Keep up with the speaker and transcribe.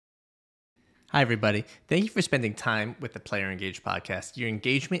Hi, everybody. Thank you for spending time with the Player Engaged podcast. Your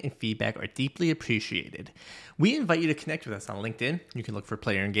engagement and feedback are deeply appreciated. We invite you to connect with us on LinkedIn. You can look for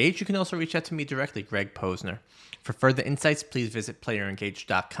Player Engaged. You can also reach out to me directly, Greg Posner. For further insights, please visit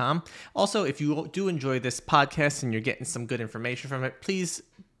playerengaged.com. Also, if you do enjoy this podcast and you're getting some good information from it, please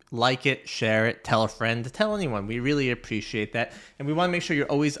like it, share it, tell a friend, tell anyone. We really appreciate that. And we want to make sure you're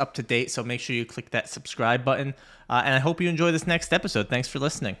always up to date, so make sure you click that subscribe button. And I hope you enjoy this next episode. Thanks for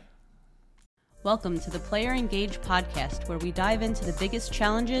listening. Welcome to the Player Engaged podcast, where we dive into the biggest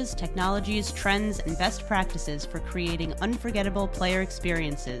challenges, technologies, trends, and best practices for creating unforgettable player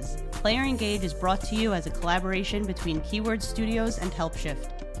experiences. Player Engaged is brought to you as a collaboration between Keyword Studios and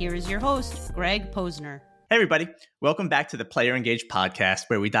HelpShift. Here is your host, Greg Posner. Hey, everybody. Welcome back to the Player Engaged podcast,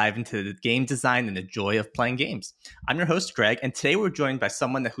 where we dive into the game design and the joy of playing games. I'm your host, Greg, and today we're joined by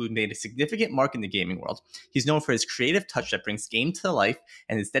someone who made a significant mark in the gaming world. He's known for his creative touch that brings game to life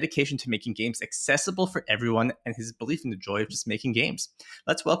and his dedication to making games accessible for everyone and his belief in the joy of just making games.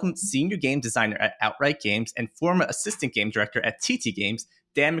 Let's welcome senior game designer at Outright Games and former assistant game director at TT Games,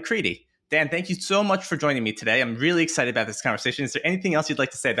 Dan McCreadie. Dan, thank you so much for joining me today. I'm really excited about this conversation. Is there anything else you'd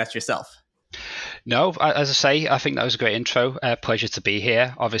like to say about yourself? No, as I say, I think that was a great intro. Pleasure to be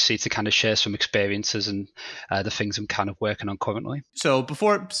here, obviously, to kind of share some experiences and the things I'm kind of working on currently. So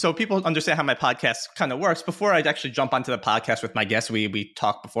people understand how my podcast kind of works, before I actually jump onto the podcast with my guests, we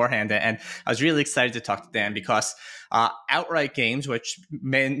talked beforehand, and I was really excited to talk to Dan because Outright Games, which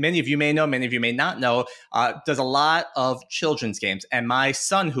many of you may know, many of you may not know, does a lot of children's games. And my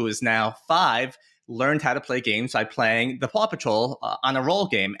son, who is now 5, learned how to play games by playing the Paw Patrol on a roll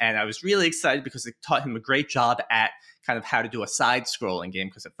game. And I was really excited because it taught him a great job at kind of how to do a side-scrolling game,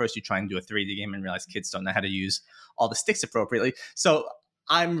 because at first you try and do a 3D game and realize kids don't know how to use all the sticks appropriately. So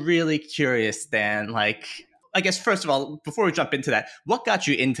I'm really curious, Dan, I guess, first of all, before we jump into that, what got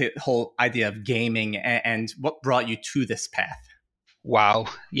you into the whole idea of gaming and what brought you to this path? Wow.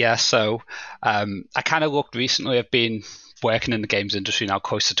 Yeah. So I kind of looked recently. I've been working in the games industry now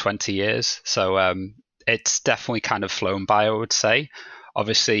close to 20 years. So it's definitely kind of flown by, I would say.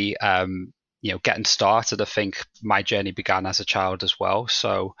 Obviously, getting started, I think my journey began as a child as well.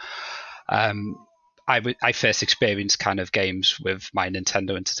 So I first experienced kind of games with my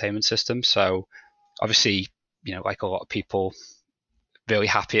Nintendo Entertainment System. So obviously, like a lot of people, really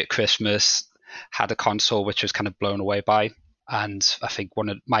happy at Christmas, had a console which was kind of blown away by. And I think one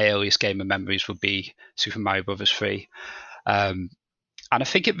of my earliest gaming memories would be Super Mario Bros. 3. And I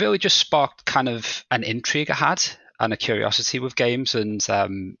think it really just sparked kind of an intrigue I had and a curiosity with games and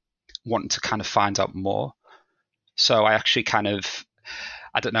wanting to kind of find out more. So I actually kind of,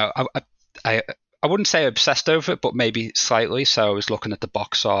 I don't know, I wouldn't say obsessed over it, but maybe slightly. So I was looking at the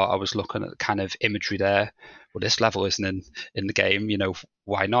box art, I was looking at kind of imagery there. Well, this level isn't in the game,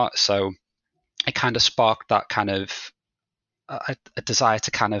 why not? So it kind of sparked that kind of a desire to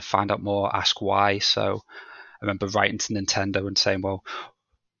kind of find out more, ask why. So I remember writing to Nintendo and saying, well,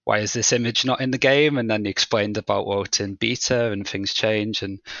 why is this image not in the game? And then they explained about, well, it's in beta and things change.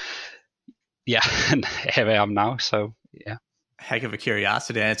 And yeah, and here I am now. So yeah. Heck of a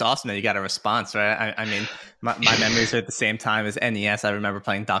curiosity. And it's awesome that you got a response, right? I mean, my memories are at the same time as NES. I remember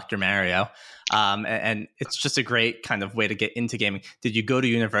playing Dr. Mario. And it's just a great kind of way to get into gaming. Did you go to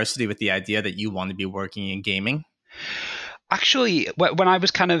university with the idea that you want to be working in gaming? Actually, when I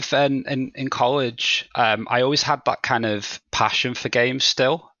was kind of in college, I always had that kind of passion for games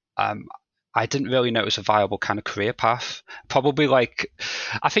still. I didn't really know it was a viable kind of career path. Probably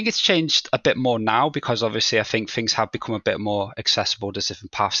I think it's changed a bit more now because obviously I think things have become a bit more accessible. There's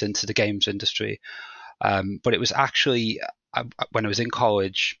different paths into the games industry. But it was actually, when I was in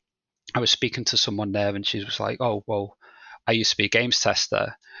college, I was speaking to someone there and she was like, oh, well, I used to be a games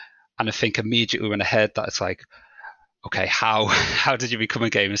tester. And I think immediately when I heard that, it's like, okay, how did you become a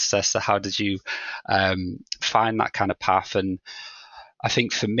games tester? How did you find that kind of path? And I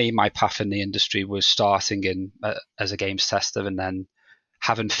think for me, my path in the industry was starting as a games tester and then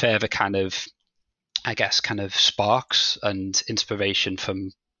having further kind of, I guess, kind of sparks and inspiration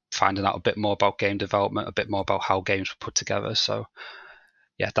from finding out a bit more about game development, a bit more about how games were put together. So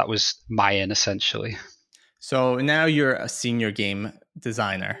yeah, that was my in essentially. So now you're a senior game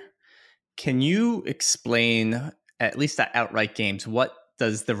designer. Can you explain, at least at Outright Games, what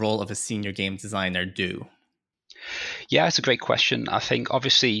does the role of a senior game designer do? Yeah, it's a great question. I think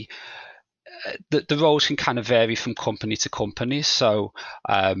obviously the roles can kind of vary from company to company. So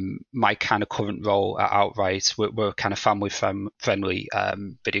my kind of current role at Outright, we're kind of family-friendly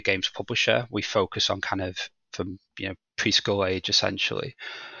video games publisher. We focus on kind of from preschool age essentially.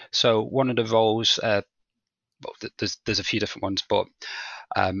 So one of the roles, there's a few different ones, but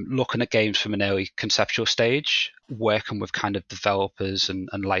looking at games from an early conceptual stage, working with kind of developers and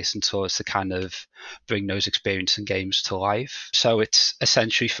licensors to kind of bring those experiences and games to life. So it's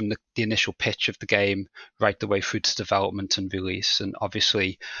essentially from the initial pitch of the game right the way through to development and release. And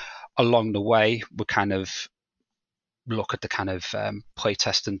obviously along the way, we kind of look at the kind of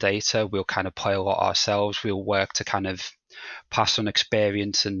playtesting data. We'll kind of play a lot ourselves. We'll work to kind of pass on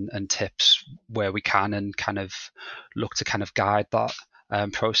experience and tips where we can, and kind of look to kind of guide that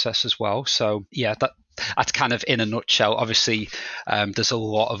process as well. So yeah, that's kind of in a nutshell. Obviously, there's a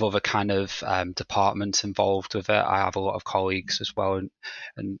lot of other kind of departments involved with it. I have a lot of colleagues as well,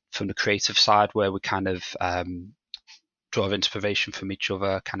 and from the creative side where we kind of draw inspiration from each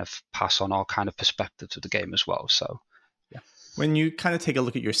other, kind of pass on our kind of perspectives of the game as well. So yeah. When you kind of take a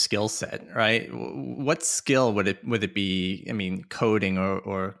look at your skill set, right? What skill would it be? I mean, coding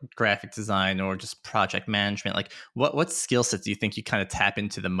or graphic design or just project management? Like, what skill sets do you think you kind of tap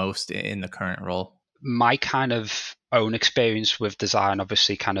into the most in the current role? My kind of own experience with design,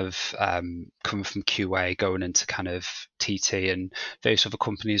 obviously kind of coming from QA, going into kind of TT and various other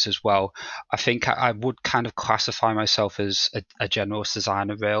companies as well. I think I would kind of classify myself as a generalist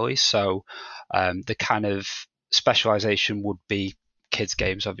designer, really. So the kind of specialization would be kids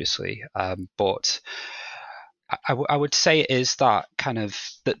games, obviously, but I would say it is that kind of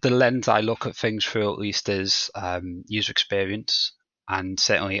the lens I look at things through, at least, is user experience and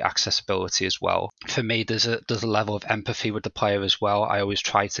certainly accessibility as well. For me, there's a level of empathy with the player as well. I always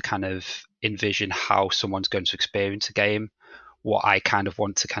try to kind of envision how someone's going to experience a game, what I kind of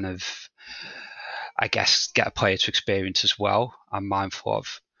want to kind of, I guess, get a player to experience as well. I'm mindful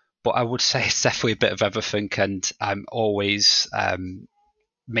of. But I would say it's definitely a bit of everything, and I'm always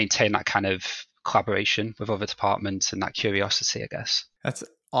maintain that kind of collaboration with other departments and that curiosity, I guess. That's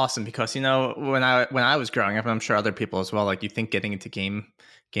awesome, because when I was growing up, and I'm sure other people as well, like, you think getting into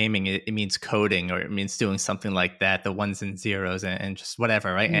gaming it means coding, or it means doing something like that, the ones and zeros and just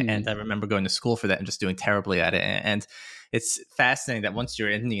whatever, right? And I remember going to school for that and just doing terribly at it. And it's fascinating that once you're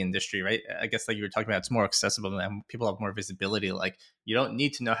in the industry, right? I guess, like you were talking about, it's more accessible and people have more visibility. Like, you don't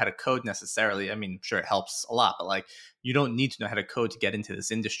need to know how to code necessarily. I mean, sure, it helps a lot, but like, you don't need to know how to code to get into this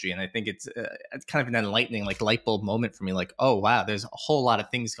industry. And I think it's kind of an enlightening, like, light bulb moment for me. Like, oh wow, there's a whole lot of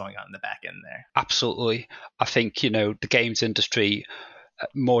things going on in the back end there. Absolutely. I think, the games industry,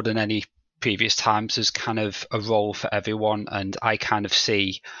 more than any previous times, is kind of a role for everyone. And I kind of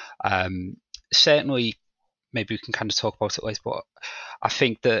see, certainly, maybe we can kind of talk about it later, but I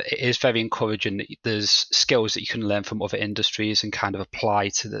think that it is very encouraging that there's skills that you can learn from other industries and kind of apply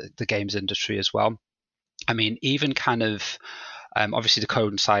to the games industry as well. I mean, even kind of, obviously the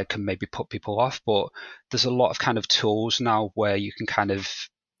coding side can maybe put people off, but there's a lot of kind of tools now where you can kind of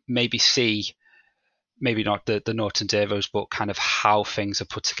maybe see, maybe not the noughts and zeros, but kind of how things are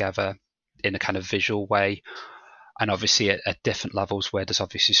put together in a kind of visual way. And obviously at different levels where there's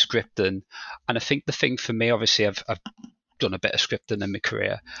obviously scripting. And I think the thing for me, obviously, I've done a bit of scripting in my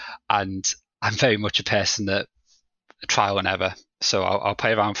career, and I'm very much a person that trial and error. So I'll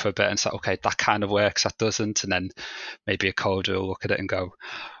play around for a bit and say, okay, that kind of works, that doesn't. And then maybe a coder will look at it and go,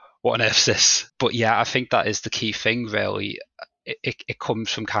 what on earth is this? But yeah, I think that is the key thing, really. It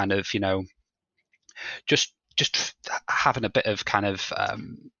comes from kind of, just having a bit of kind of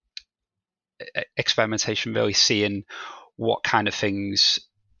experimentation, really seeing what kind of things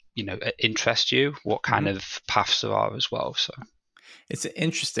interest you, what kind of paths there are as well. So it's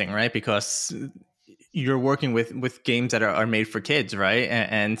interesting, right? Because you're working with games that are made for kids, right?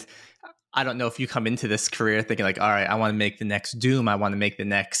 And I don't know if you come into this career thinking like, all right, I want to make the next Doom, I want to make the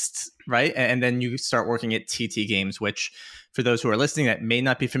next, right? And then you start working at TT Games, which, for those who are listening that may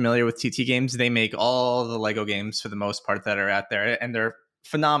not be familiar with TT Games, they make all the Lego games for the most part that are out there, and they're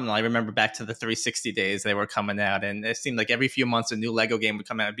phenomenal. I remember back to the 360 days, they were coming out, and it seemed like every few months a new Lego game would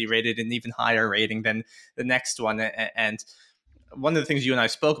come out and be rated an even higher rating than the next one. And one of the things you and I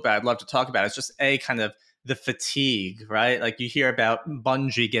spoke about, I'd love to talk about, is just kind of the fatigue, right? Like, you hear about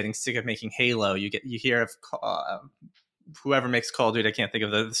Bungie getting sick of making Halo. You hear of whoever makes Call of Duty. I can't think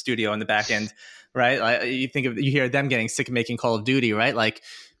of the studio in the back end, right? Like, you hear them getting sick of making Call of Duty, right? Like,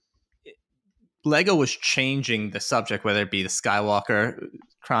 Lego was changing the subject, whether it be the Skywalker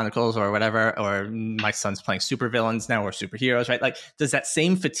Chronicles or whatever, or my son's playing supervillains now, or superheroes, right? Like, does that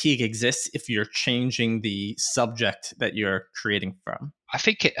same fatigue exist if you're changing the subject that you're creating from? I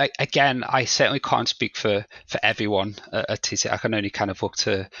think again, I certainly can't speak for everyone at TT. I can only kind of look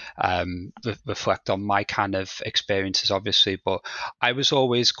to reflect on my kind of experiences, obviously. But I was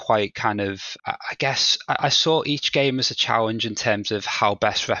always quite kind of, I guess, I saw each game as a challenge in terms of how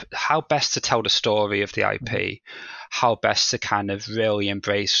best to tell the story of the IP, how best to kind of really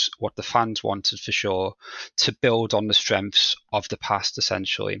embrace what the fans wanted for sure, to build on the strengths of the past,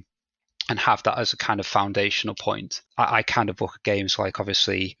 essentially, and have that as a kind of foundational point. I kind of look at games like,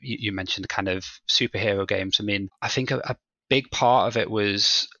 obviously, you mentioned kind of superhero games. I mean, I think a big part of it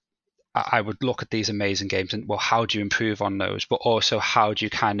was I would look at these amazing games and, well, how do you improve on those? But also, how do you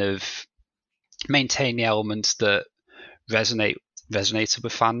kind of maintain the elements that resonated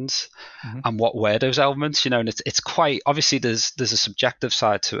with fans? And what were those elements? And it's quite, obviously there's a subjective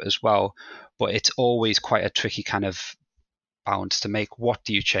side to it as well, but it's always quite a tricky kind of balance to make. What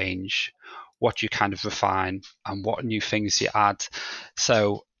do you change, what do you kind of refine, and what new things you add?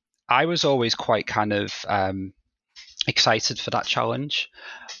 So I was always quite kind of excited for that challenge,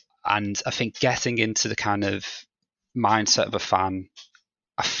 and I think getting into the kind of mindset of a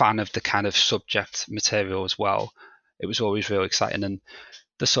fan of the kind of subject material as well, it was always really exciting, and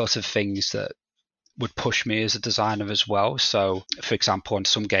the sort of things that would push me as a designer as well. So for example, in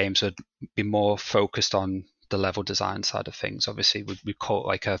some games I'd be more focused on the level design side of things. Obviously we call it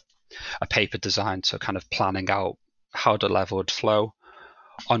like a paper design, so kind of planning out how the level would flow.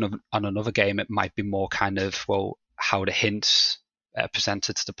 On another game it might be more kind of, well, how the hints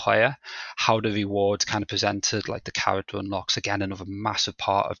presented to the player, how the rewards kind of presented, like the character unlocks, again another massive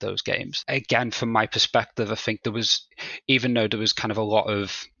part of those games. Again, from my perspective, I think there was, even though there was kind of a lot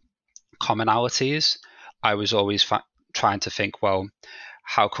of commonalities, I was always trying to think, well,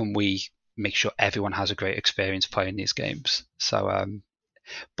 how can we make sure everyone has a great experience playing these games? So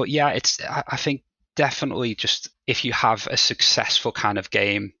but yeah, I think definitely, just if you have a successful kind of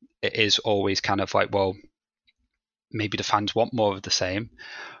game, it is always kind of like, well, maybe the fans want more of the same,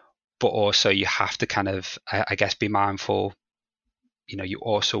 but also you have to kind of, I guess, be mindful, you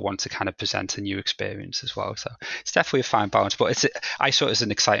also want to kind of present a new experience as well. So it's definitely a fine balance, but I saw it as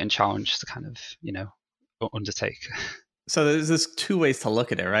an exciting challenge to kind of, undertake. So there's two ways to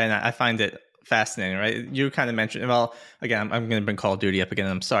look at it, right? And I find it fascinating, right? You kind of mentioned, well, again, I'm going to bring Call of Duty up again.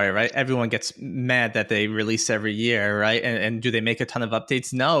 I'm sorry, right? Everyone gets mad that they release every year, right? And do they make a ton of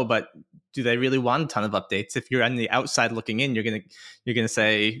updates? No, but do they really want a ton of updates? If you're on the outside looking in, you're gonna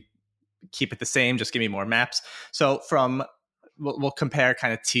say, keep it the same, just give me more maps. So we'll compare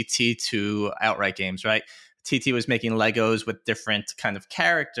kind of TT to outright games, right? TT was making Legos with different kind of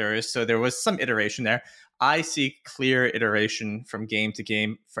characters, so there was some iteration there. I see clear iteration from game to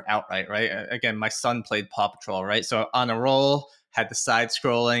game for outright, right? Again, my son played Paw Patrol, right? So on a roll, had the side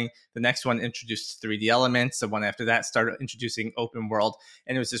scrolling. The next one introduced 3D elements. The one after that started introducing open world.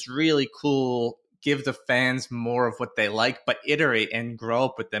 And it was this really cool, give the fans more of what they like, but iterate and grow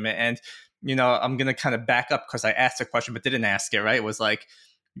up with them. And, I'm going to kind of back up because I asked a question, but didn't ask it, right? It was like,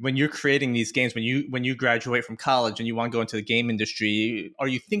 when you're creating these games, when you graduate from college and you want to go into the game industry, are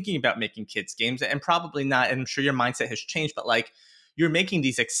you thinking about making kids games? And probably not. And I'm sure your mindset has changed, but like, you're making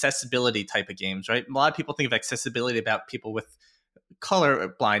these accessibility type of games, right? A lot of people think of accessibility about people with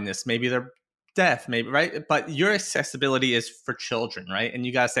color blindness. Maybe they're deaf, maybe, right? But your accessibility is for children, right? And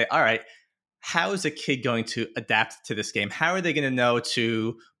you got to say, all right, how is a kid going to adapt to this game? How are they going to know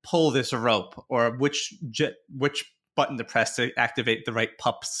to pull this rope, or which button to press to activate the right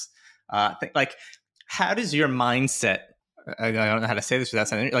pups? Like, how does your mindset, I don't know how to say this without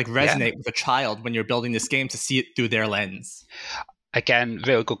saying, like, resonate with a child when you're building this game to see it through their lens? Again,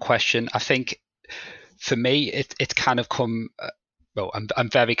 really good question. I think for me, it's kind of come. Well, I'm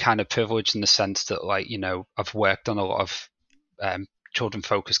very kind of privileged in the sense that, like, I've worked on a lot of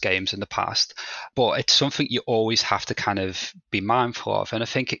children-focused games in the past, but it's something you always have to kind of be mindful of. And I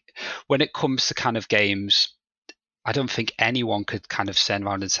think when it comes to kind of games, I don't think anyone could kind of stand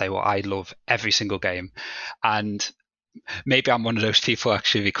around and say, well, I love every single game. And maybe I'm one of those people,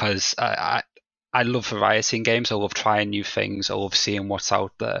 actually, because I love variety in games. I love trying new things. I love seeing what's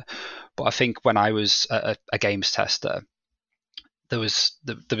out there. But I think when I was a games tester, there was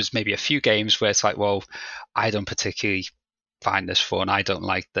maybe a few games where it's like, well, I don't particularly find this fun. I don't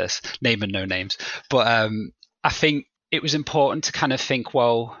like this. Name and no names. But I think it was important to kind of think,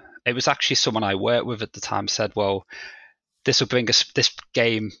 well, it was actually someone I worked with at the time said, well, this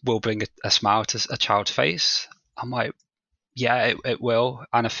game will bring a smile to a child's face. I'm like, yeah, it will.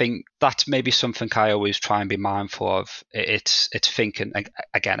 And I think that's maybe something I always try and be mindful of. It's thinking,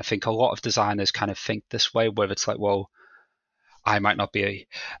 again, I think a lot of designers kind of think this way, where it's like, well, I might not be,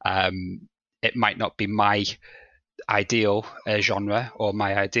 it might not be my ideal genre or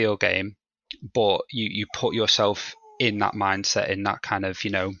my ideal game, but you put yourself in that mindset, in that kind of,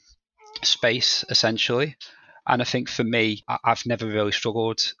 space essentially. And I think for me, I've never really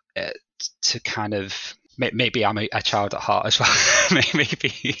struggled to kind of, maybe I'm a child at heart as well,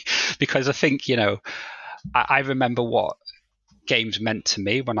 maybe, because I think, I remember what games meant to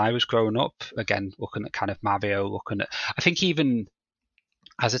me when I was growing up. Again, looking at kind of Mario, I think even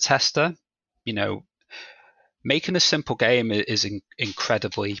as a tester, making a simple game is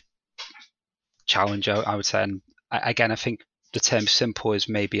incredibly challenging, I would say. And again, I think the term simple is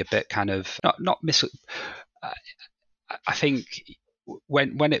maybe a bit kind of I think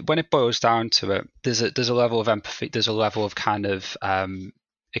when it boils down to it, there's a level of empathy, there's a level of kind of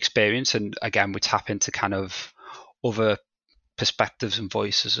experience, and again, we tap into kind of other perspectives and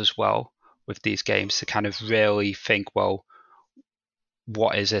voices as well with these games to kind of really think, well,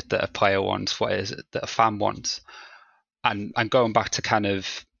 what is it that a player wants? What is it that a fan wants? And going back to kind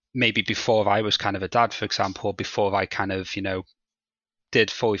of maybe before I was kind of a dad, for example, before I kind of, did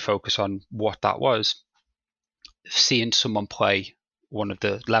fully focus on what that was, seeing someone play one of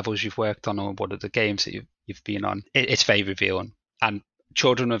the levels you've worked on or one of the games that you've been on, it's very revealing. And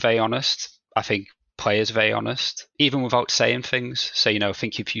children are very honest. I think players are very honest, even without saying things. So, I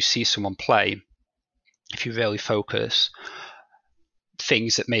think if you see someone play, if you really focus,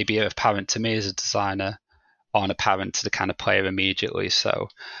 things that maybe are apparent to me as a designer aren't apparent to the kind of player immediately. So,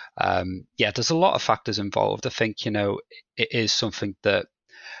 there's a lot of factors involved. I think, it is something that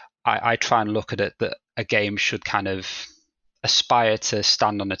I try and look at it, that a game should kind of aspire to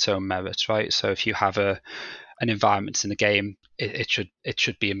stand on its own merits, right? So if you have an environment in the game, it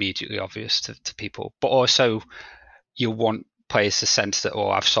should be immediately obvious to people. But also, you want players to sense that,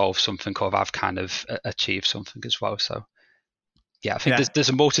 I've solved something, or I've kind of achieved something as well. So, I think there's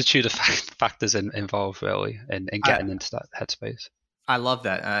a multitude of factors involved, really, in getting into that headspace. I love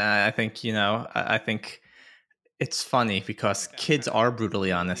that. I think, I think it's funny because kids are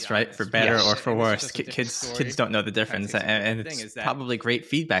brutally honest, right? For better or for worse, kids don't know the difference, and it's probably great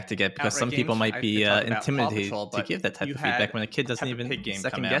feedback to get, because some people might be intimidated to give that type of feedback when a kid doesn't even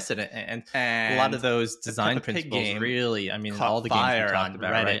second guess it. And a lot of those design principles really, all the games we talked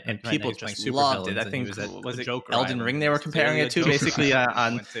about, right? And people just loved it. I think was it Elden Ring they were comparing it to, basically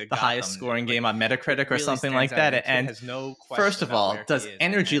on the highest scoring game on Metacritic or something like that. And first of all, does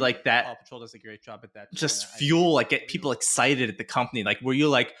energy like that just fuel, get people excited at the company? Were you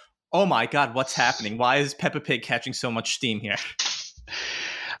like, oh my god, what's happening? Why is Peppa Pig catching so much steam here?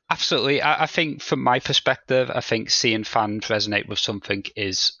 Absolutely. I think from my perspective, I think seeing fans resonate with something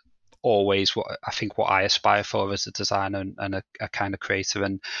is always what I aspire for as a designer and a kind of creator.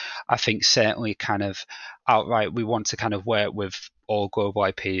 And I think certainly kind of outright, we want to kind of work with all global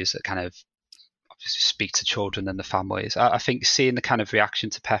IPs that kind of speak to children and the families. I think seeing the kind of reaction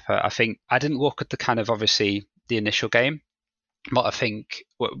to Peppa, I think I didn't look at the kind of obviously the initial game, but I think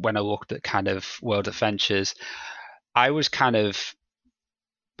when I looked at kind of World Adventures, I was kind of,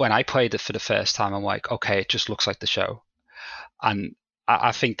 when I played it for the first time, I'm like, okay, it just looks like the show. And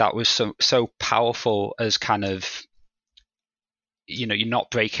I think that was so powerful as kind of, you're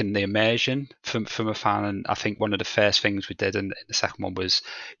not breaking the immersion from a fan. And I think one of the first things we did, and the second one, was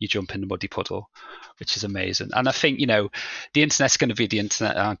you jump in the muddy puddle, which is amazing. And I think, the internet's going to be the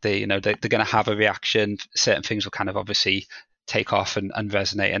internet, aren't they? They're going to have a reaction. Certain things will kind of obviously take off and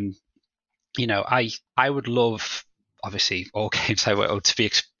resonate. And, I would love, obviously, all games I work on to be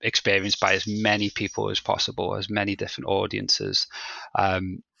experienced by as many people as possible, as many different audiences.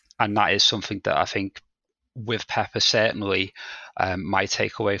 And that is something that I think with Peppa, certainly my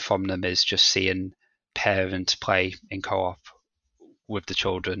takeaway from them is just seeing parents play in co-op with the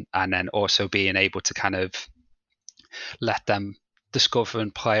children, and then also being able to kind of let them discover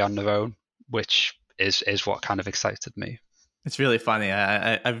and play on their own, which is what kind of excited me. It's really funny.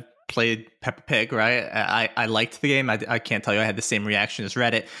 I've played Peppa Pig, right? I liked the game. I can't tell you I had the same reaction as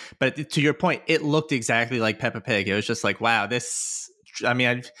Reddit, but to your point, it looked exactly like Peppa Pig. It was just like, wow, it's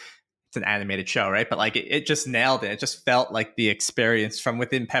an animated show, right? But it just nailed it. It just felt like the experience from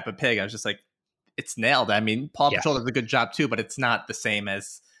within Peppa Pig. I was just like, it's nailed. Paw Patrol does a good job too, but it's not the same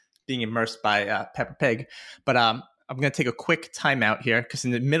as being immersed by Peppa Pig. But I'm going to take a quick timeout here, because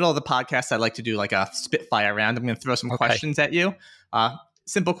in the middle of the podcast, I like to do like a spitfire round. I'm going to throw some questions at you.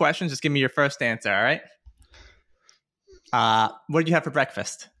 Simple questions. Just give me your first answer. All right. What did you have for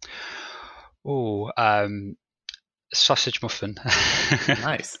breakfast? Sausage muffin.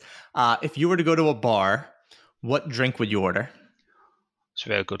 Nice. If you were to go to a bar, what drink would you order? It's a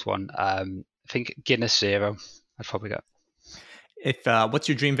very good one. I think Guinness Zero I'd probably get. What's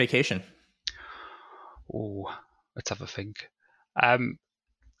your dream vacation? Let's have a think. Um,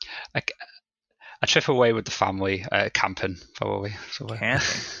 a, a trip away with the family, camping probably.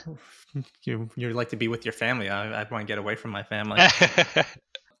 Camping. You like to be with your family. I want to get away from my family.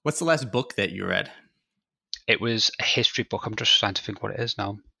 What's the last book that you read? It was a history book. I'm just trying to think what it is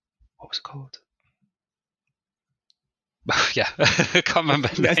now. What was it called? Yeah, I can't remember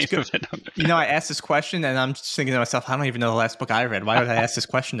the name of it. You know, I asked this question and I'm just thinking to myself, I don't even know the last book I read. Why would I ask this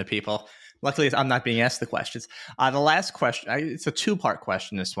question to people? Luckily, I'm not being asked the questions. The last question, it's a two-part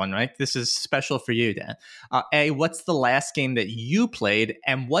question, this one, right? This is special for you, Dan. A, what's the last game that you played?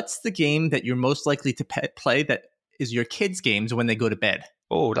 And what's the game that you're most likely to play that is your kids' games when they go to bed?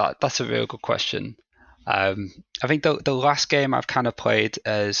 Oh, that's a real good question. I think the last game I've kind of played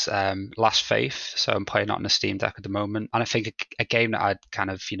is Last Faith. So I'm playing it on a Steam Deck at the moment. And I think a game that I'd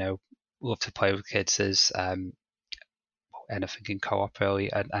kind of, love to play with kids is anything in co-op, really,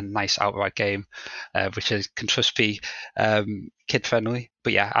 a nice outright game, which can just be kid friendly.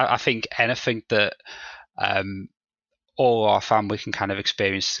 But yeah, I think anything that all our family can kind of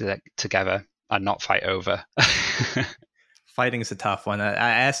experience together and not fight over. Fighting is a tough one. I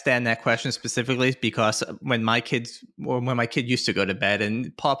asked Dan that question specifically because when my kid used to go to bed,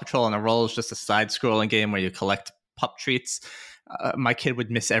 and Paw Patrol on a Roll is just a side-scrolling game where you collect pup treats, my kid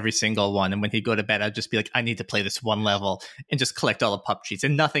would miss every single one. And when he'd go to bed, I'd just be like, I need to play this one level and just collect all the pup treats.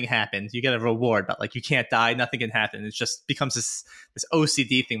 And nothing happens. You get a reward, but like you can't die. Nothing can happen. It just becomes this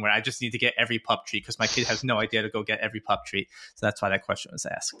OCD thing where I just need to get every pup treat because my kid has no idea to go get every pup treat. So that's why that question was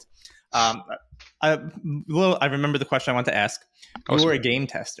asked. I remember the question I wanted to ask. You were a game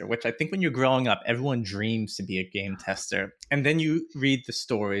tester, which I think when you're growing up, everyone dreams to be a game tester. And then you read the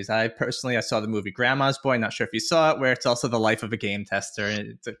stories. I saw the movie Grandma's Boy. Not sure if you saw it, where it's also the life of a game tester.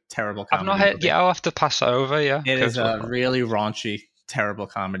 It's a terrible comedy movie. I've not heard. Yeah, I'll have to pass that over. Yeah, it is a really raunchy, terrible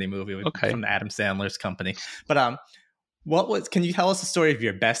comedy movie from Adam Sandler's company. But can you tell us the story of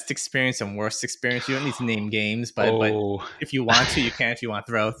your best experience and worst experience? You don't need to name games, but if you want to, you can. If you want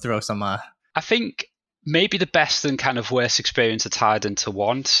to throw some. I think maybe the best and kind of worst experience are tied into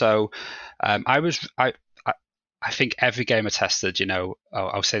one. So I think every game I tested,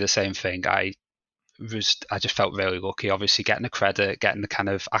 I'll say the same thing. I just felt really lucky, obviously getting the credit, getting the kind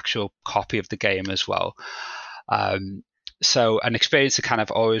of actual copy of the game as well. So an experience I kind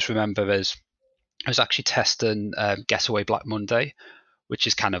of always remember is I was actually testing Getaway Black Monday, which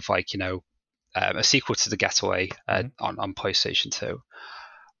is kind of like, a sequel to the Getaway on PlayStation 2.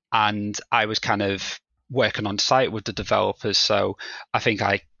 And I was kind of working on site with the developers. So I think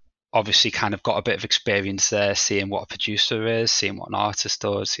I obviously kind of got a bit of experience there, seeing what a producer is, seeing what an artist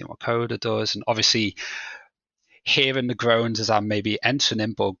does, seeing what a coder does, and obviously hearing the groans as I'm maybe entering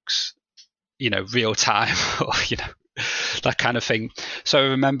in bugs, real time, or, that kind of thing. So I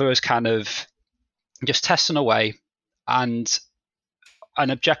remember us kind of just testing away, and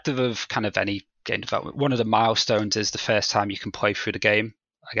an objective of kind of any game development, one of the milestones is the first time you can play through the game,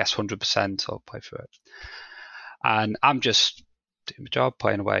 I guess 100% or play through it. And I'm just doing my job,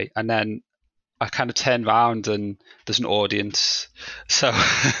 playing away. And then I kind of turn around and there's an audience. So,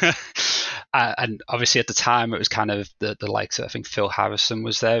 and obviously at the time it was kind of the likes of, I think Phil Harrison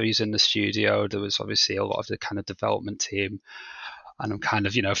was there. He's in the studio. There was obviously a lot of the kind of development team. And I'm kind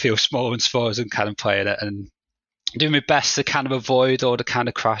of, feel small and small as I'm kind of playing it and doing my best to kind of avoid all the kind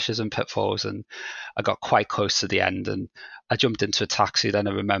of crashes and pitfalls. And I got quite close to the end and I jumped into a taxi. Then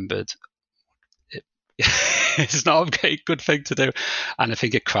I remembered it's not a good thing to do. And I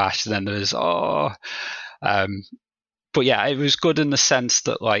think it crashed. And then there was, but yeah, it was good in the sense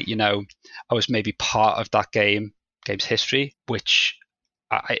that I was maybe part of that game's history, which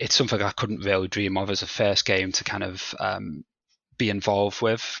it's something I couldn't really dream of as a first game to kind of be involved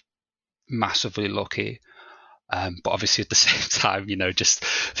with. Massively lucky. But obviously at the same time, just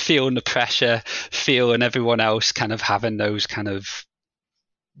feeling the pressure, feeling everyone else kind of having those kind of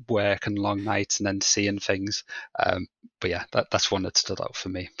work and long nights and then seeing things. But yeah, that's one that stood out for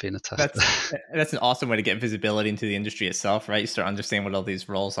me, being a tester. That's an awesome way to get visibility into the industry itself, right? You start understanding what all these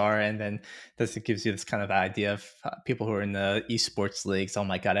roles are, and then it gives you this kind of idea of people who are in the esports leagues. Oh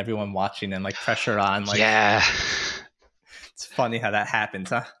my God, everyone watching them, like pressure on. Yeah. It's funny how that happens,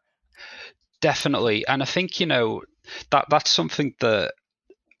 huh? Definitely. And I think, that's something that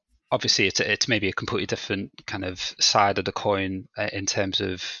obviously it's maybe a completely different kind of side of the coin in terms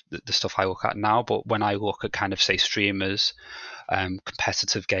of the stuff I look at now. But when I look at kind of, say, streamers,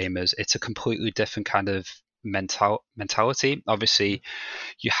 competitive gamers, it's a completely different kind of mentality. Obviously,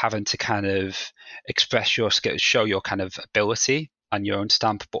 you're having to kind of express your skills, show your kind of ability and your own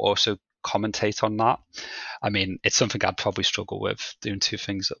stamp, but also commentate on that. I mean, it's something I'd probably struggle with doing two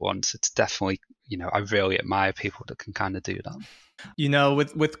things at once. It's definitely, I really admire people that can kind of do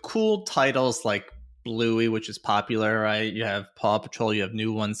that. With cool titles like Bluey, which is popular, right? You have Paw Patrol, you have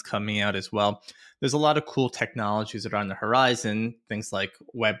new ones coming out as well. There's a lot of cool technologies that are on the horizon, things like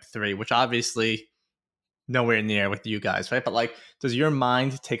Web3, which obviously nowhere near with you guys, right? But like, does your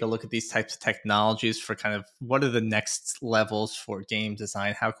mind take a look at these types of technologies for kind of what are the next levels for game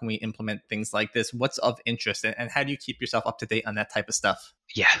design? How can we implement things like this? What's of interest? And how do you keep yourself up to date on that type of stuff?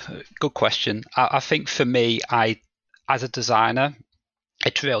 Yeah, good question. I think for me, as a designer,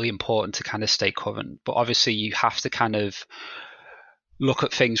 it's really important to kind of stay current, but obviously you have to kind of look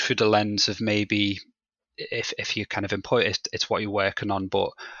at things through the lens of maybe if you kind of employ it, it's what you're working on. But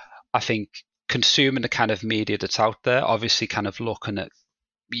I think consuming the kind of media that's out there, obviously kind of looking at,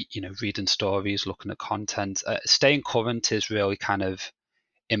 reading stories, looking at content, staying current is really kind of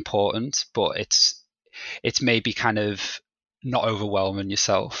important, but it's maybe kind of not overwhelming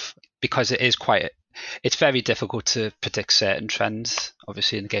yourself, because it's very difficult to predict certain trends,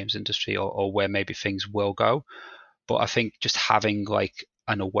 obviously in the games industry, or where maybe things will go. But I think just having like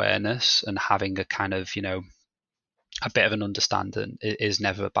an awareness and having a kind of, a bit of an understanding is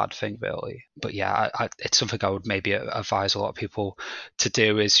never a bad thing, really. But yeah, it's something I would maybe advise a lot of people to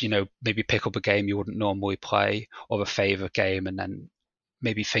do is, maybe pick up a game you wouldn't normally play or a favorite game, and then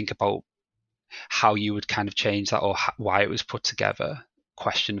maybe think about how you would kind of change that, or why it was put together,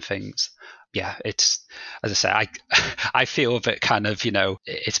 question things. Yeah, it's, as I say, I feel a bit kind of,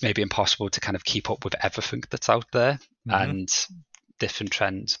 it's maybe impossible to kind of keep up with everything that's out there and different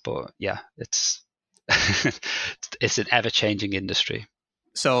trends. But yeah, it's it's an ever-changing industry.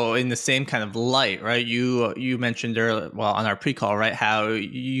 So in the same kind of light, right? You mentioned earlier, well, on our pre-call, right, how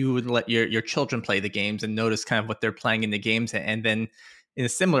you would let your children play the games and notice kind of what they're playing in the games, and then in a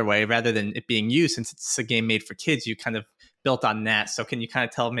similar way, rather than it being you, since it's a game made for kids, you kind of built on that. So can you kind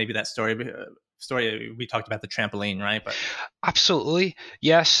of tell maybe that story we talked about the trampoline, right? But absolutely,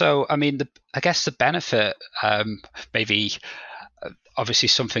 yeah. So I mean, I guess the benefit, maybe. Obviously,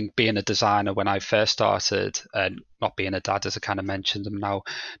 something being a designer when I first started, and not being a dad, as I kind of mentioned, I'm now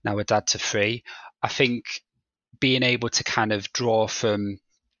a dad to 3. I think being able to kind of draw from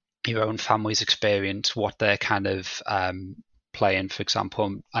your own family's experience, what they're kind of playing, for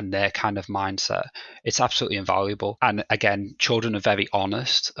example, and their kind of mindset, it's absolutely invaluable. And again, children are very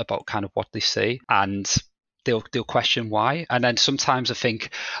honest about kind of what they see, and they'll question why. And then sometimes I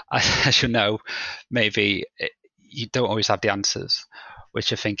think, as you know, maybe you don't always have the answers,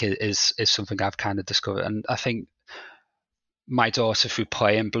 which I think is something I've kind of discovered. And I think my daughter, through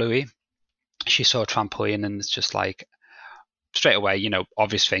playing Bluey, she saw a trampoline and it's just like straight away,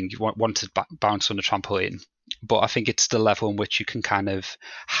 obvious thing, you want to bounce on the trampoline. But I think it's the level in which you can kind of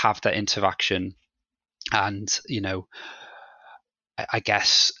have that interaction and, I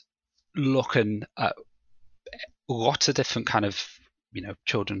guess looking at lots of different kind of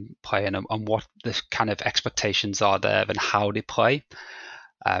children playing and what the kind of expectations are there and how they play.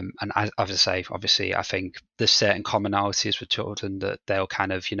 And as I say, obviously, I think there's certain commonalities with children that they'll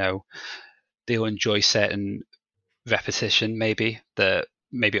kind of, they'll enjoy certain repetition maybe that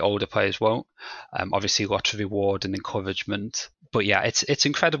maybe older players won't. Obviously, lots of reward and encouragement. But yeah, it's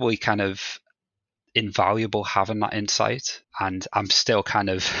incredibly kind of invaluable having that insight. And I'm still kind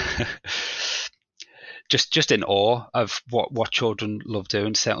of just in awe of what children love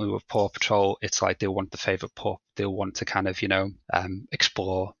doing. Certainly with Paw Patrol, it's like they want the favorite pup. They'll want to kind of,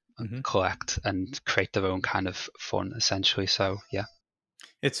 explore and collect and create their own kind of fun, essentially. So, yeah.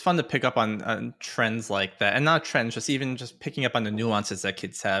 It's fun to pick up on trends like that, and not trends, just even just picking up on the nuances that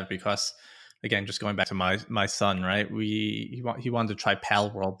kids have. Because, again, just going back to my son, right? He wanted to try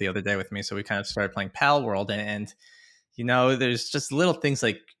Pal World the other day with me, so we kind of started playing Pal World, and there's just little things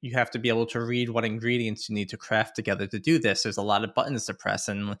like you have to be able to read what ingredients you need to craft together to do this. There's a lot of buttons to press.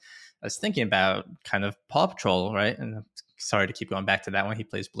 And I was thinking about kind of Paw Patrol, right? And I'm sorry to keep going back to that one. He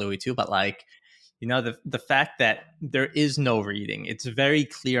plays Bluey too. But like, the fact that there is no reading, it's very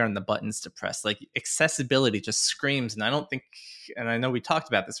clear on the buttons to press. Like accessibility just screams. And I don't think, and I know we talked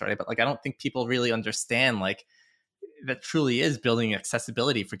about this already, but like, I don't think people really understand like, that truly is building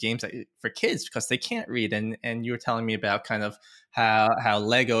accessibility for games for kids because they can't read. And you were telling me about kind of how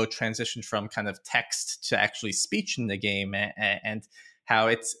Lego transitioned from kind of text to actually speech in the game, and how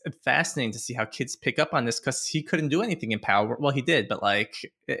it's fascinating to see how kids pick up on this because he couldn't do anything in Power. Well, he did, but like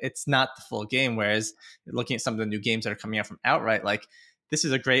it's not the full game. Whereas looking at some of the new games that are coming out from Outright, like this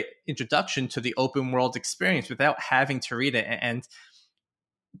is a great introduction to the open world experience without having to read it. And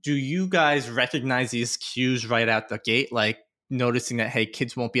do you guys recognize these cues right out the gate? Like noticing that, hey,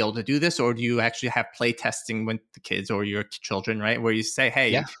 kids won't be able to do this? Or do you actually have play testing with the kids or your children, right? Where you say, hey,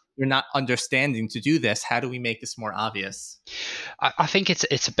 Yeah. you're not understanding to do this. How do we make this more obvious? I think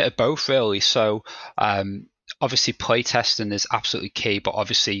it's a bit of both, really. So obviously playtesting is absolutely key, but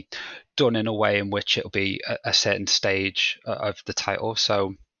obviously done in a way in which it'll be a certain stage of the title.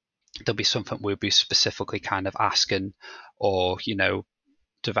 So there'll be something we'll be specifically kind of asking or,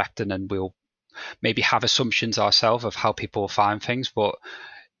 directing, and we'll maybe have assumptions ourselves of how people will find things, but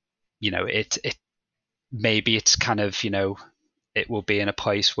it maybe it's kind of, it will be in a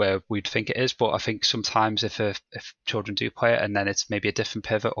place where we'd think it is. But I think sometimes if children do play it and then it's maybe a different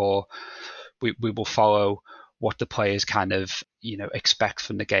pivot, or we will follow what the players kind of, expect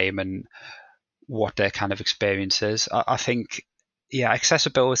from the game and what their kind of experience is. I think, yeah,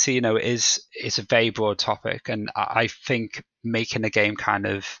 accessibility, is a very broad topic. And I think making a game kind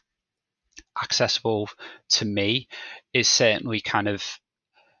of accessible to me is certainly kind of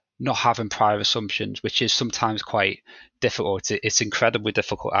not having prior assumptions, which is sometimes quite difficult. It's incredibly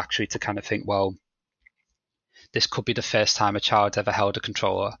difficult actually to kind of think, well, this could be the first time a child ever held a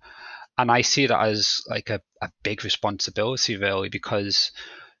controller. And I see that as like a big responsibility, really, because,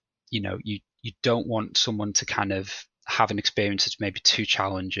 you don't want someone to kind of have an experience that's maybe too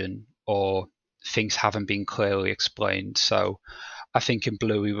challenging or things haven't been clearly explained. So I think in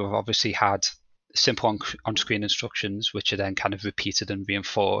Blue, we've obviously had simple on-screen instructions, which are then kind of repeated and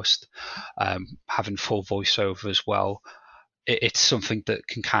reinforced, having full voiceover as well. It's something that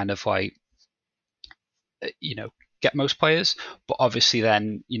can kind of like, get most players, but obviously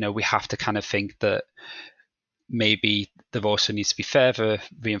then, we have to kind of think that maybe there also needs to be further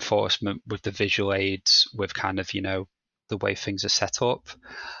reinforcement with the visual aids, with kind of, the way things are set up,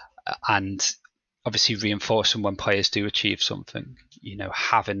 and obviously reinforcing when players do achieve something,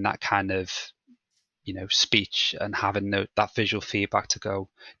 having that kind of, speech and having that visual feedback to go,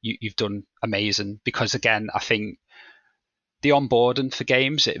 you've done amazing. Because again, I think the onboarding for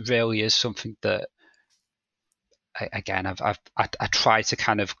games, it really is something that, again, I try to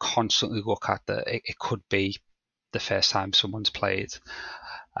kind of constantly look at that it could be the first time someone's played.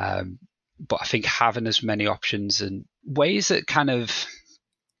 But I think having as many options and ways that kind of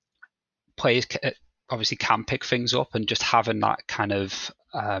players obviously can pick things up, and just having that kind of,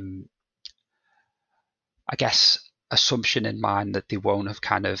 I guess, assumption in mind that they won't have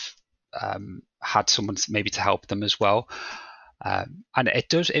kind of had someone maybe to help them as well. And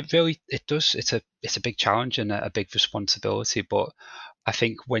it's a big challenge and a big responsibility. But I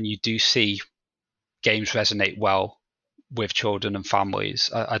think when you do see games resonate well with children and families,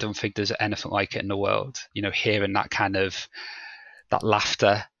 I don't think there's anything like it in the world. Hearing that kind of, that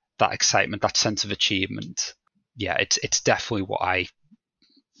laughter, that excitement, that sense of achievement. Yeah, it's definitely what I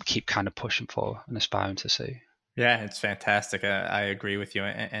keep kind of pushing for and aspiring to see. Yeah, it's fantastic. I agree with you.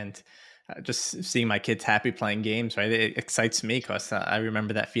 And just seeing my kids happy playing games, right? It excites me because I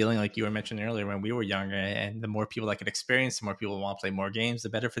remember that feeling like you were mentioning earlier when we were younger. And the more people that could experience, the more people want to play more games, the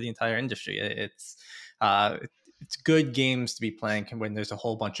better for the entire industry. It's good games to be playing when there's a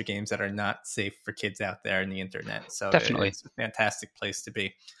whole bunch of games that are not safe for kids out there in the internet. So Definitely. it's a fantastic place to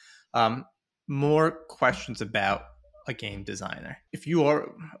be. More questions about a game designer. If you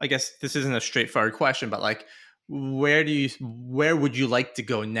are, I guess this isn't a straightforward question, but like, where would you like to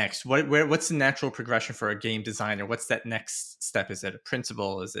go next? What's the natural progression for a game designer? What's that next step? Is it a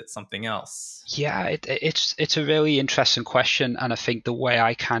principal? Is it something else? Yeah, it's a really interesting question. And I think the way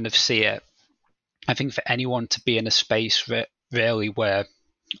I kind of see it, I think for anyone to be in a space really where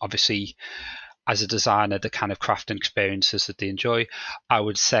obviously as a designer, the kind of crafting experiences that they enjoy, I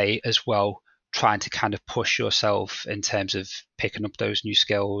would say as well, trying to kind of push yourself in terms of picking up those new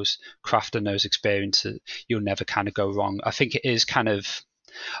skills, crafting those experiences, you'll never kind of go wrong. I think it is kind of,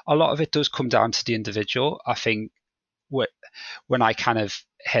 a lot of it does come down to the individual. I think when I kind of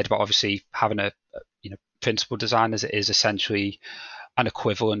heard about obviously having a principal designers, it is essentially an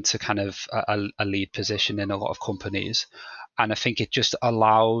equivalent to kind of a lead position in a lot of companies. And I think it just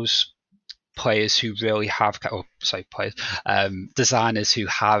allows players who really have, designers who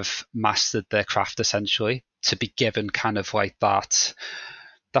have mastered their craft essentially, to be given kind of like that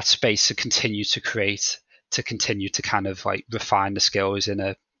space to continue to create, to continue to kind of like refine the skills in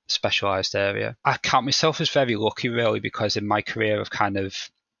a specialized area. I count myself as very lucky really, because in my career I've kind of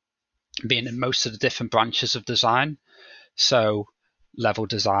been in most of the different branches of design. So level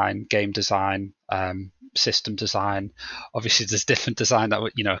design, game design, system design. Obviously there's different design that,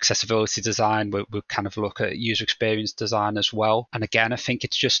 accessibility design, we kind of look at user experience design as well. And again, I think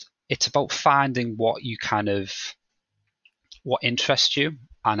it's about finding what interests you,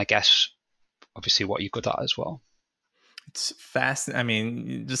 and I guess obviously what you're good at as well. It's fascinating. I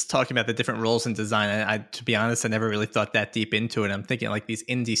mean, just talking about the different roles in design, to be honest, I never really thought that deep into it. I'm thinking like these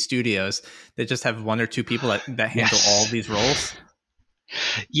indie studios that just have one or two people that handle all these roles.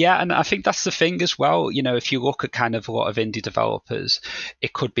 Yeah, and I think that's the thing as well. If you look at kind of a lot of indie developers,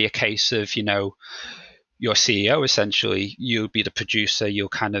 it could be a case of, your CEO, essentially, you'll be the producer, you'll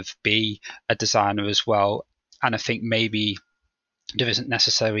kind of be a designer as well. And I think maybe there isn't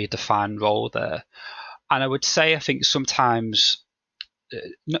necessarily a defined role there. And I would say, I think sometimes,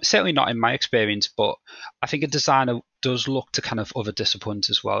 certainly not in my experience, but I think a designer does look to kind of other disciplines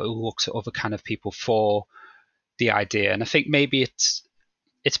as well. It looks at other kind of people for the idea. And I think maybe it's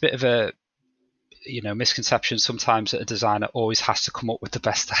a bit of a misconception sometimes that a designer always has to come up with the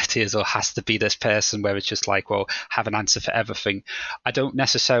best ideas or has to be this person where it's just like, well, have an answer for everything. I don't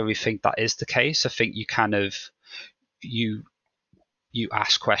necessarily think that is the case. I think you kind of you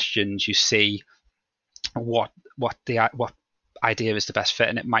ask questions, you see what idea is the best fit,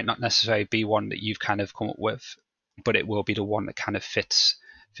 and it might not necessarily be one that you've kind of come up with, but it will be the one that kind of fits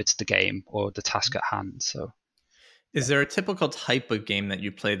the game or the task at hand. So is there a typical type of game that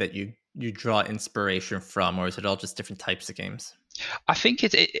you play that you draw inspiration from, or is it all just different types of games? I think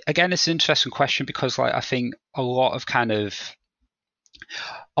again, it's an interesting question because like I think a lot of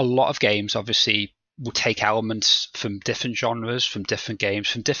games obviously will take elements from different genres, from different games,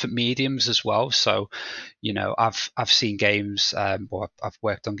 from different mediums as well. So, I've seen games, or I've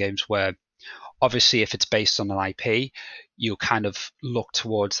worked on games where obviously if it's based on an IP, you'll kind of look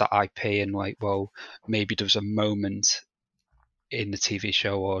towards that IP and like, well, maybe there was a moment in the TV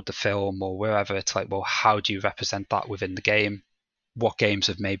show or the film or wherever. It's like, well, how do you represent that within the game? What games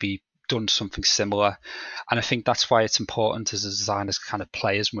have maybe done something similar? And I think that's why it's important as a designer to kind of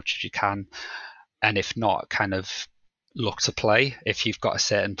play as much as you can. And if not, kind of look to play if you've got a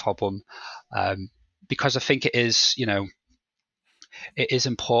certain problem. Because I think it is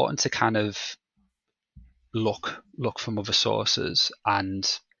important to kind of look from other sources and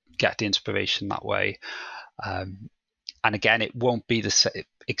get the inspiration that way. And again, it won't be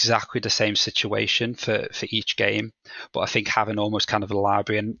exactly the same situation for each game, but I think having almost kind of a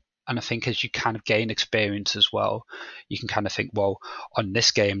library, and I think as you kind of gain experience as well, you can kind of think, well, on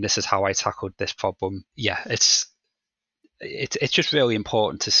this game, this is how I tackled this problem. Yeah, it's just really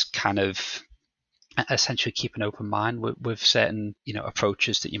important to kind of essentially keep an open mind with certain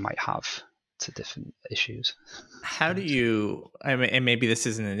approaches that you might have to different issues. How do you, and maybe this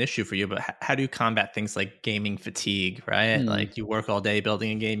isn't an issue for you, but how do you combat things like gaming fatigue, right? Like you work all day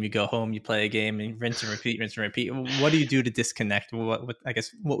building a game, you go home, you play a game, and rinse and repeat. What do you do to disconnect? What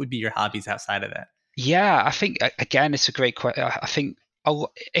would be your hobbies outside of that? Yeah, I think, again, it's a great question. I think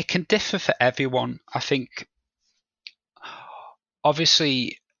it can differ for everyone. I think,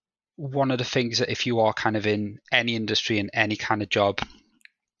 obviously, one of the things that if you are kind of in any industry, in any kind of job,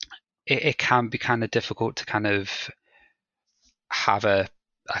 it can be kind of difficult to kind of have a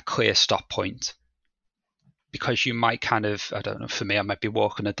clear stop point, because you might kind of, I don't know, for me, I might be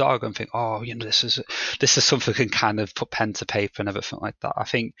walking a dog and think, oh, this is something I can kind of put pen to paper and everything like that. I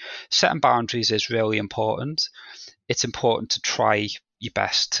think setting boundaries is really important. It's important to try your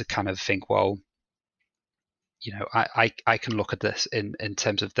best to kind of think, well, I can look at this in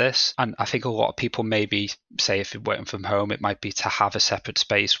terms of this. And I think a lot of people maybe say if you're working from home, it might be to have a separate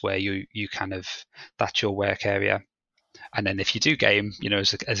space where you kind of, that's your work area. And then if you do game,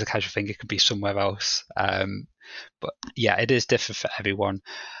 as a casual thing, it could be somewhere else. But yeah, it is different for everyone.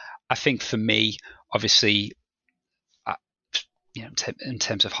 I think for me, obviously, in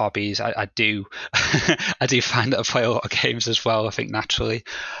terms of hobbies, I do I do find that I play a lot of games as well, I think naturally.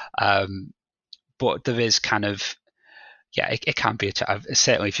 But there is kind of, it can be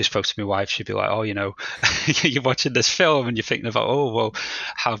certainly if you spoke to my wife, she'd be like, oh, you're watching this film and you're thinking about, oh, well,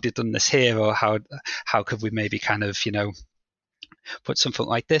 how have they done this here? Or how could we maybe kind of, put something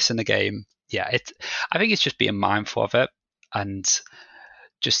like this in the game? Yeah, I think it's just being mindful of it and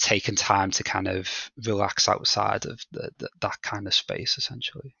just taking time to kind of relax outside of that kind of space,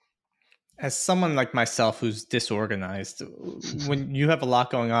 essentially. As someone like myself who's disorganized, when you have a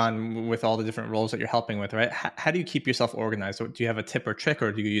lot going on with all the different roles that you're helping with, right? How do you keep yourself organized? Do you have a tip or trick,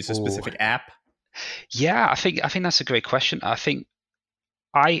 or do you use a specific app? Yeah, I think that's a great question. I think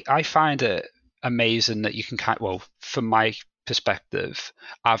I find it amazing that you can from my perspective,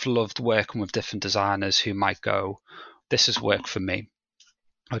 I've loved working with different designers who might go, this has worked for me,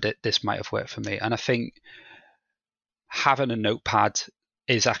 or this might have worked for me. And I think having a notepad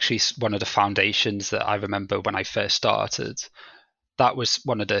is actually one of the foundations that I remember when I first started. That was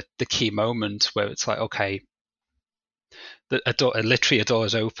one of the key moments where it's like, okay, literally a door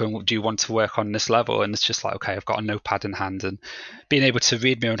is open. Do you want to work on this level? And it's just like, okay, I've got a notepad in hand, and being able to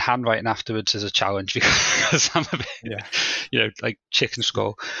read my own handwriting afterwards is a challenge because I'm a bit, like chicken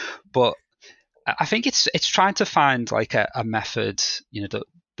skull. But I think it's trying to find like a method,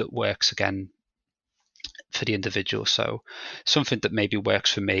 that works again for the individual. So something that maybe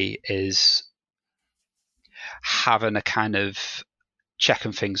works for me is having a kind of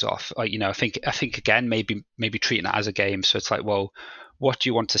checking things off. Like, I think again, maybe treating it as a game. So it's like, well, what do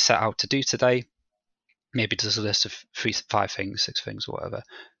you want to set out to do today? Maybe there's a list of 3, 5 things, 6 things, or whatever.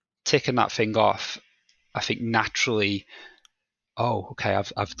 Ticking that thing off, I think naturally, oh, okay,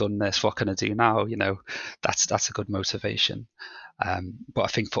 I've done this. What can I do now? That's a good motivation. But I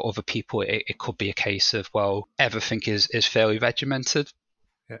think for other people, it could be a case of, well, everything is fairly regimented.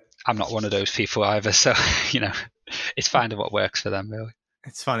 Yeah. I'm not one of those people either, so it's finding what works for them, really.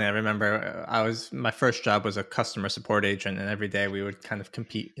 It's funny. I remember my first job was a customer support agent, and every day we would kind of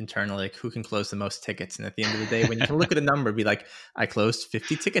compete internally, like who can close the most tickets. And at the end of the day, when you can look at a number, be like, I closed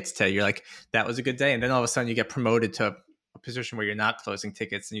 50 tickets today. You're like, that was a good day. And then all of a sudden you get promoted to a position where you're not closing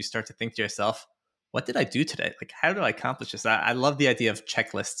tickets, and you start to think to yourself, what did I do today? Like, how do I accomplish this? I love the idea of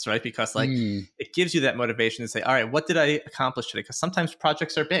checklists, right? Because it gives you that motivation to say, all right, what did I accomplish today? Because sometimes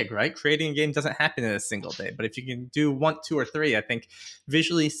projects are big, right? Creating a game doesn't happen in a single day. But if you can do 1, 2, or 3, I think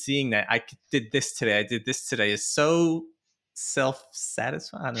visually seeing that I did this today is so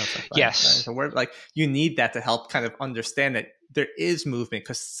self-satisfying. I don't know if yes. a word. Like, you need that to help kind of understand that there is movement,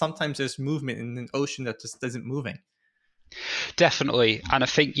 because sometimes there's movement in an ocean that just isn't moving. Definitely. And I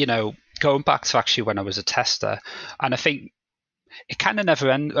think, going back to actually when I was a tester, and I think it kind of never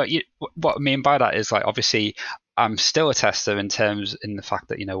ends. What I mean by that is, like, obviously I'm still a tester in the fact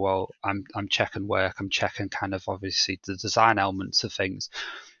that, I'm checking work, I'm checking kind of obviously the design elements of things.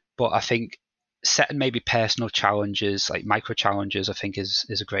 But I think setting maybe personal challenges, like micro challenges, I think is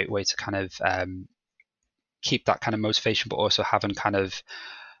a great way to kind of keep that kind of motivation, but also having kind of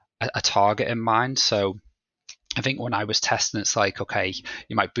a target in mind. So I think when I was testing, it's like, okay,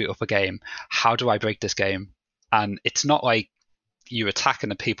 you might boot up a game. How do I break this game? And it's not like you're attacking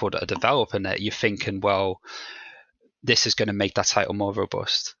the people that are developing it. You're thinking, well, this is going to make that title more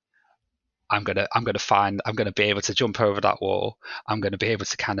robust. I'm gonna be able to jump over that wall. I'm going to be able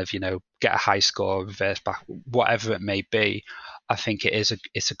to kind of, get a high score, reverse back, whatever it may be. I think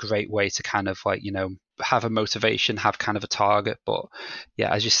it's a great way to kind of like, have a motivation, have kind of a target. But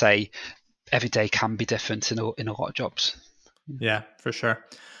yeah, as you say, every day can be different in a lot of jobs. Yeah, for sure.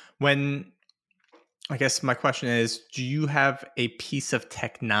 I guess my question is, do you have a piece of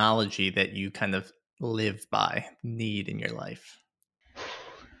technology that you kind of live by, need in your life?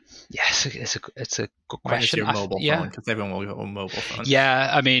 Yes, it's a good question. Minus your mobile phone, because everyone will have a mobile phone. Yeah,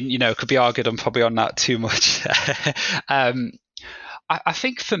 I mean, it could be argued I'm probably on that too much. I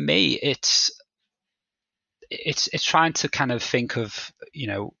think for me, it's trying to kind of think of,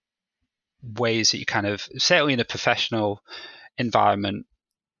 ways that you kind of, certainly in a professional environment,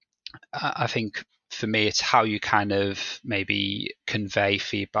 I think for me it's how you kind of maybe convey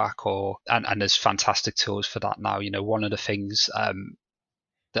feedback, and there's fantastic tools for that now. One of the things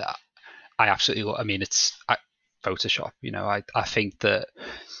that I absolutely love, I mean, it's Photoshop. I think that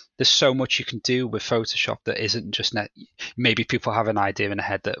there's so much you can do with Photoshop that isn't just maybe people have an idea in their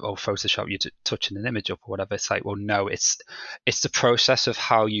head that, oh, Photoshop, you're touching an image up or whatever. It's like, well, no, it's the process of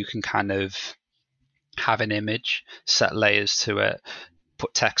how you can kind of have an image, set layers to it,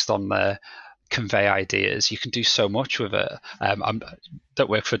 put text on there, convey ideas. You can do so much with it. I don't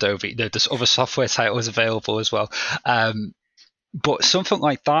work for Adobe. There's other software titles available as well. But something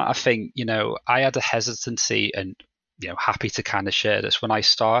like that, I think, I had a hesitancy, and happy to kind of share this. When I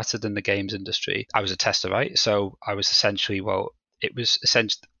started in the games industry, I was a tester, right? So I was essentially,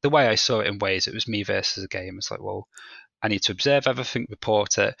 the way I saw it in ways, it was me versus a game. It's like, well, I need to observe everything,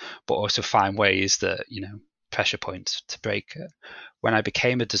 report it, but also find ways that, pressure points to break it. When I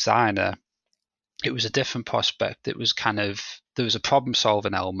became a designer, it was a different prospect. It was kind of, there was a problem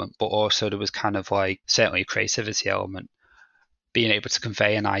solving element, but also there was kind of like certainly a creativity element. Being able to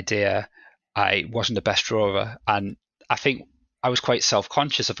convey an idea. I wasn't the best drawer, and I think I was quite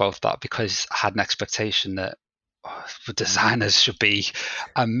self-conscious about that, because I had an expectation that the designers should be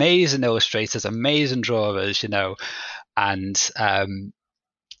amazing illustrators, amazing drawers, and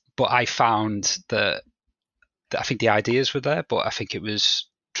but I found that I think the ideas were there, but I think it was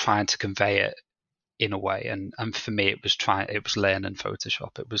trying to convey it in a way, and for me it was learning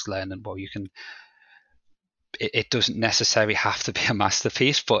Photoshop. It was learning, well, you can, it doesn't necessarily have to be a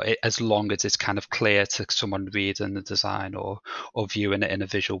masterpiece, but as long as it's kind of clear to someone reading the design or viewing it in a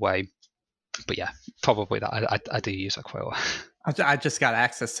visual way, But yeah, probably that. I do use that quite a lot. I just got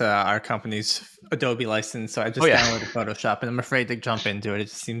access to our company's Adobe license, so I just downloaded Photoshop, and I'm afraid to jump into it. It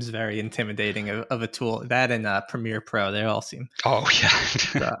just seems very intimidating of a tool. That and Premiere Pro, they all seem. Oh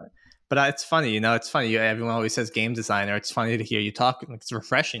yeah. But it's funny, it's funny. Everyone always says game designer. It's funny to hear you talk. It's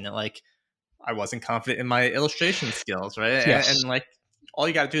refreshing that like I wasn't confident in my illustration skills, right? Yes. And like all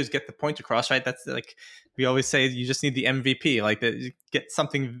you got to do is get the point across, right? That's like we always say, you just need the MVP, like get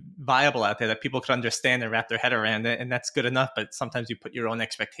something viable out there that people can understand and wrap their head around it, and that's good enough. But sometimes you put your own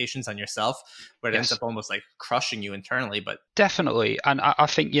expectations on yourself, where it ends up almost like crushing you internally. But definitely, and I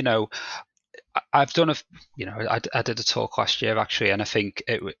think I've done I did a talk last year actually, and I think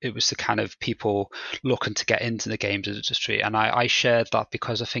it was the kind of people looking to get into the games industry, and I shared that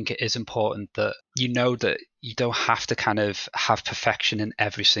because I think it is important that that you don't have to kind of have perfection in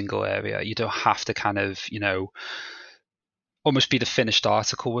every single area. You don't have to kind of almost be the finished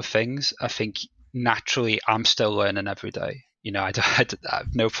article with things. I think naturally I'm still learning every day. I have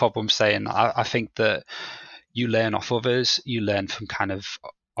no problem saying that. I think that you learn off others, you learn from kind of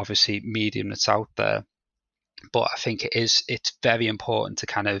obviously medium that's out there, but I think it's very important to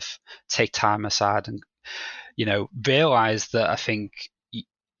kind of take time aside and realize that I think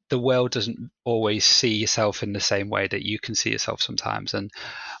the world doesn't always see yourself in the same way that you can see yourself sometimes. And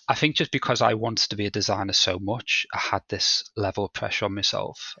I think just because I wanted to be a designer so much, I had this level of pressure on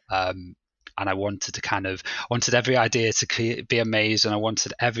myself, and I wanted to wanted every idea to be amazing. I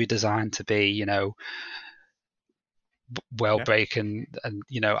wanted every design to be well breaking, and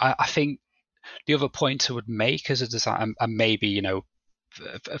I think the other point I would make as a designer, and maybe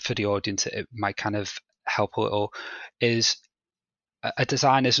for the audience it might kind of help a little, is a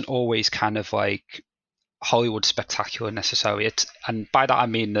design isn't always kind of like Hollywood spectacular necessarily. And by that I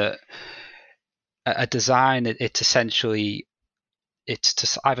mean that a design, it's essentially it's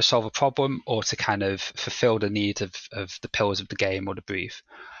to either solve a problem or to kind of fulfill the need of the pillars of the game or the brief.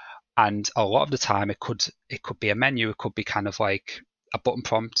 And a lot of the time it could be a menu, it could be kind of like a button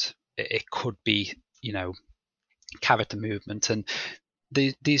prompt, it could be character movement, and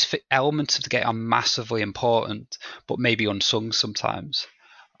these elements of the game are massively important, but maybe unsung sometimes.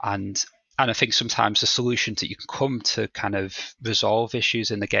 And I think sometimes the solutions that you can come to kind of resolve issues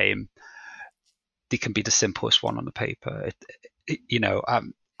in the game, they can be the simplest one on the paper.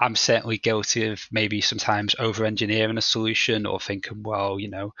 I'm certainly guilty of maybe sometimes over-engineering a solution or thinking, well,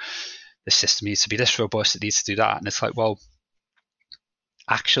 the system needs to be this robust, it needs to do that. And it's like, well,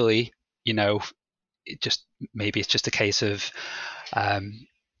 actually, it's just a case of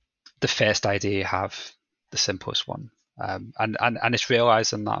the first idea you have, the simplest one. And it's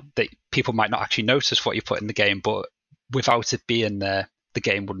realizing that people might not actually notice what you put in the game, but without it being there, the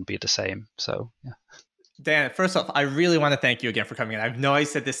game wouldn't be the same. So, yeah. Dan, first off, I really want to thank you again for coming in. I know I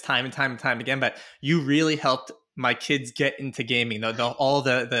said this time and time and time again, but you really helped my kids get into gaming. All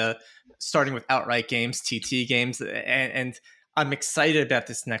the starting with outright games, TT games, and I'm excited about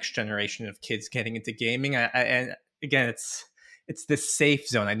this next generation of kids getting into gaming. And again, it's this safe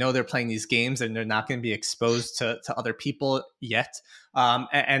zone. I know they're playing these games and they're not going to be exposed to other people yet,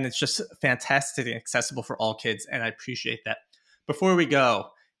 and it's just fantastic and accessible for all kids. And I appreciate that. Before we go,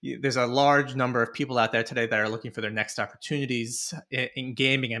 there's a large number of people out there today that are looking for their next opportunities in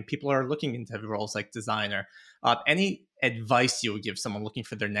gaming, and people are looking into roles like designer. Any advice you would give someone looking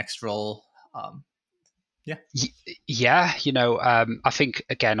for their next role? I think,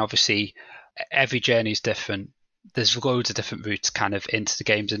 again, obviously, every journey is different. There's loads of different routes kind of into the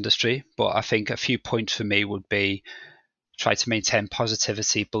games industry, but I think a few points for me would be try to maintain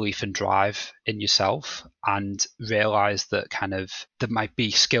positivity, belief and drive in yourself, and realize that kind of there might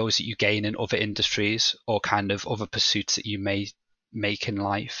be skills that you gain in other industries or kind of other pursuits that you may make in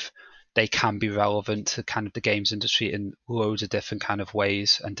life. They can be relevant to kind of the games industry in loads of different kind of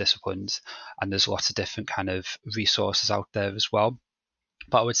ways and disciplines. And there's lots of different kind of resources out there as well.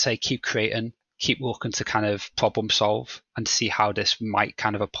 But I would say keep creating, keep looking to kind of problem solve and see how this might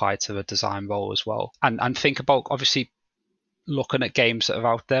kind of apply to a design role as well. And think about obviously looking at games that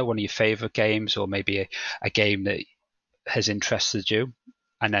are out there, one of your favorite games, or maybe a game that has interested you,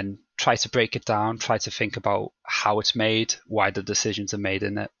 and then try to break it down, try to think about how it's made, why the decisions are made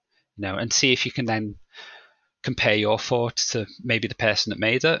in it, and see if you can then compare your thoughts to maybe the person that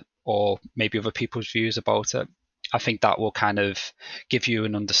made it or maybe other people's views about it. I think that will kind of give you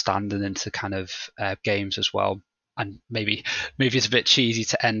an understanding into kind of games as well. And maybe it's a bit cheesy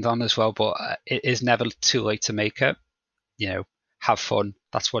to end on as well, but it is never too late to make it. Have fun.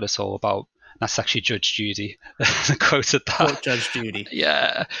 That's what it's all about. That's actually Judge Judy quoted that. Quote Judge Judy.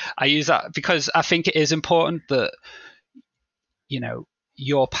 Yeah, I use that because I think it is important that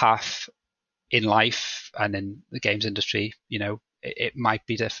your path in life and in the games industry, it might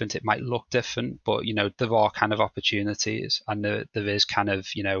be different, it might look different, but there are kind of opportunities, and there is kind of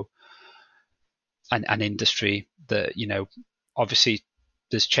an industry that obviously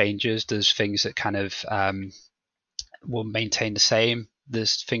there's changes, there's things that kind of will maintain the same,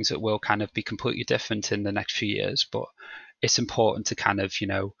 there's things that will kind of be completely different in the next few years, but it's important to kind of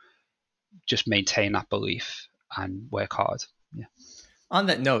just maintain that belief and work hard. Yeah. On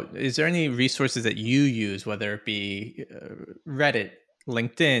that note, is there any resources that you use, whether it be Reddit,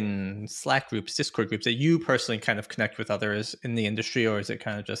 LinkedIn, Slack groups, Discord groups, that you personally kind of connect with others in the industry, or is it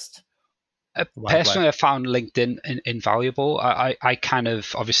kind of just personally, I found LinkedIn invaluable. I kind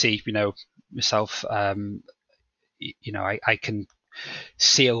of, obviously, myself, I can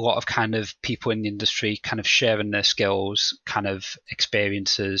see a lot of kind of people in the industry kind of sharing their skills, kind of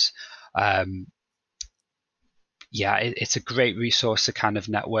experiences. It's a great resource to kind of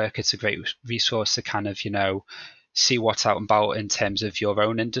network. It's a great resource to kind of, see what's out and about in terms of your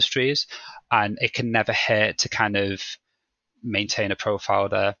own industries. And it can never hurt to kind of maintain a profile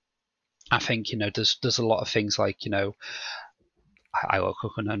there. I think, there's a lot of things like, I look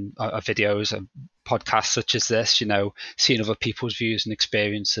on videos and podcasts such as this, seeing other people's views and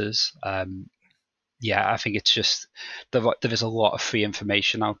experiences. I think it's just, there is a lot of free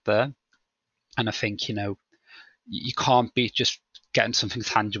information out there. And I think, you can't be just getting something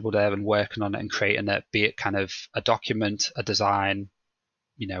tangible there and working on it and creating it, be it kind of a document, a design,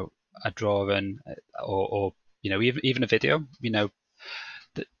 a drawing, or even a video.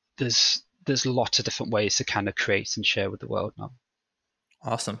 There's lots of different ways to kind of create and share with the world now.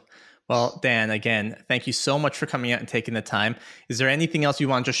 Awesome. Well, Dan, again, thank you so much for coming out and taking the time. Is there anything else you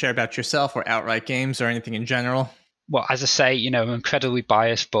want to share about yourself or Outright Games or anything in general? Well, as I say, I'm incredibly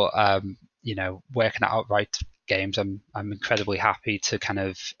biased, but working at Outright Games, I'm incredibly happy to kind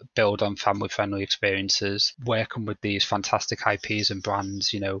of build on family-friendly experiences, working with these fantastic IPs and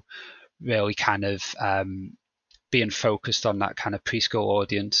brands, really kind of being focused on that kind of preschool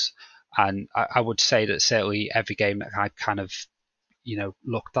audience. And I would say that certainly every game that I kind of,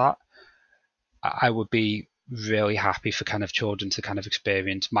 looked at, I would be really happy for kind of children to kind of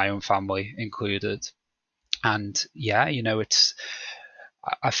experience, my own family included. And it's,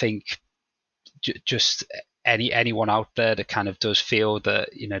 I think just anyone out there that kind of does feel that,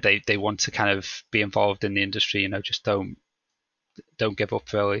 they want to kind of be involved in the industry, just don't give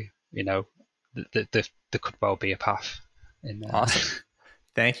up really, there could well be a path in there. Awesome.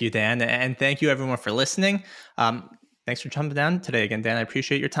 Thank you, Dan. And thank you everyone for listening. Thanks for jumping down today again, Dan. I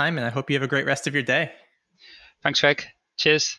appreciate your time and I hope you have a great rest of your day. Thanks, Greg. Cheers.